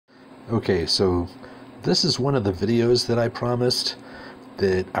Okay, so this is one of the videos that I promised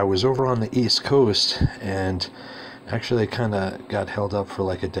that I was over on the East Coast, and actually I kind of got held up for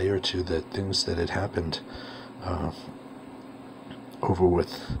like a day or two, that things that had happened over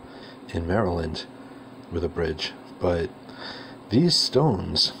with in Maryland with a bridge. But these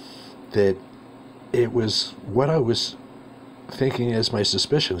stones, that it was what I was thinking as my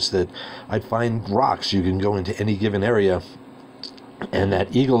suspicions, that I'd find rocks, you can go into any given area, and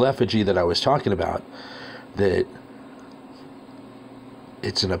that eagle effigy that I was talking about, that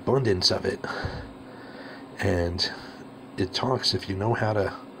it's an abundance of it, and it talks, if you know how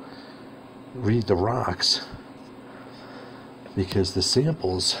to read the rocks, because the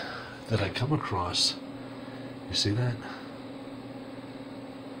samples that I come across, you see that?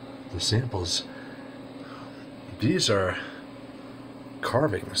 The samples, these are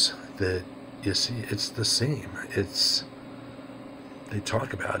carvings that you see, it's the same. They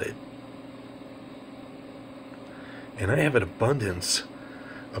talk about it. And I have an abundance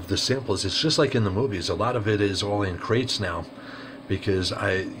of the samples. It's just like in the movies. A lot of it is all in crates now, because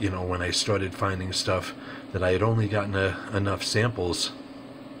when I started finding stuff, that I had only gotten enough samples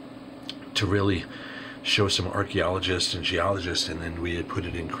to really show some archaeologists and geologists, and then we had put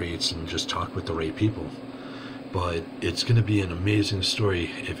it in crates and just talked with the right people. But it's going to be an amazing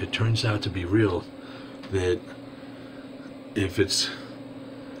story if it turns out to be real, that if it's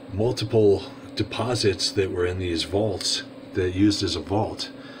multiple deposits that were in these vaults, that used as a vault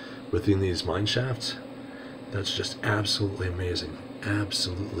within these mine shafts, that's just absolutely amazing.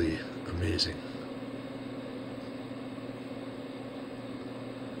 Absolutely amazing.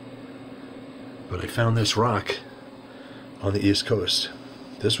 But I found this rock on the East Coast.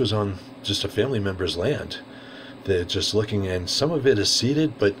 This was on just a family member's land. They're just looking, and some of it is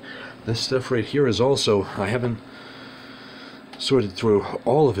seeded, but this stuff right here is also, I haven't sorted through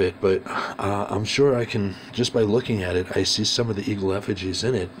all of it, but I'm sure I can, just by looking at it, I see some of the eagle effigies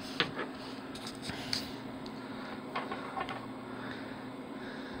in it.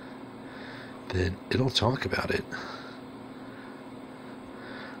 Then it'll talk about it.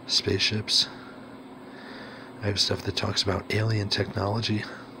 Spaceships. I have stuff that talks about alien technology.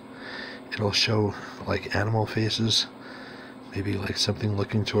 It'll show like animal faces, maybe like something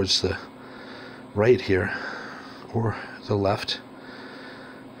looking towards the right here, or the left.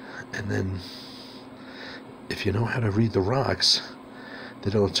 And then if you know how to read the rocks,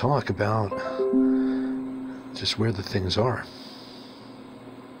 that it'll talk about just where the things are.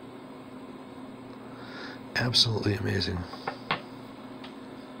 Absolutely amazing.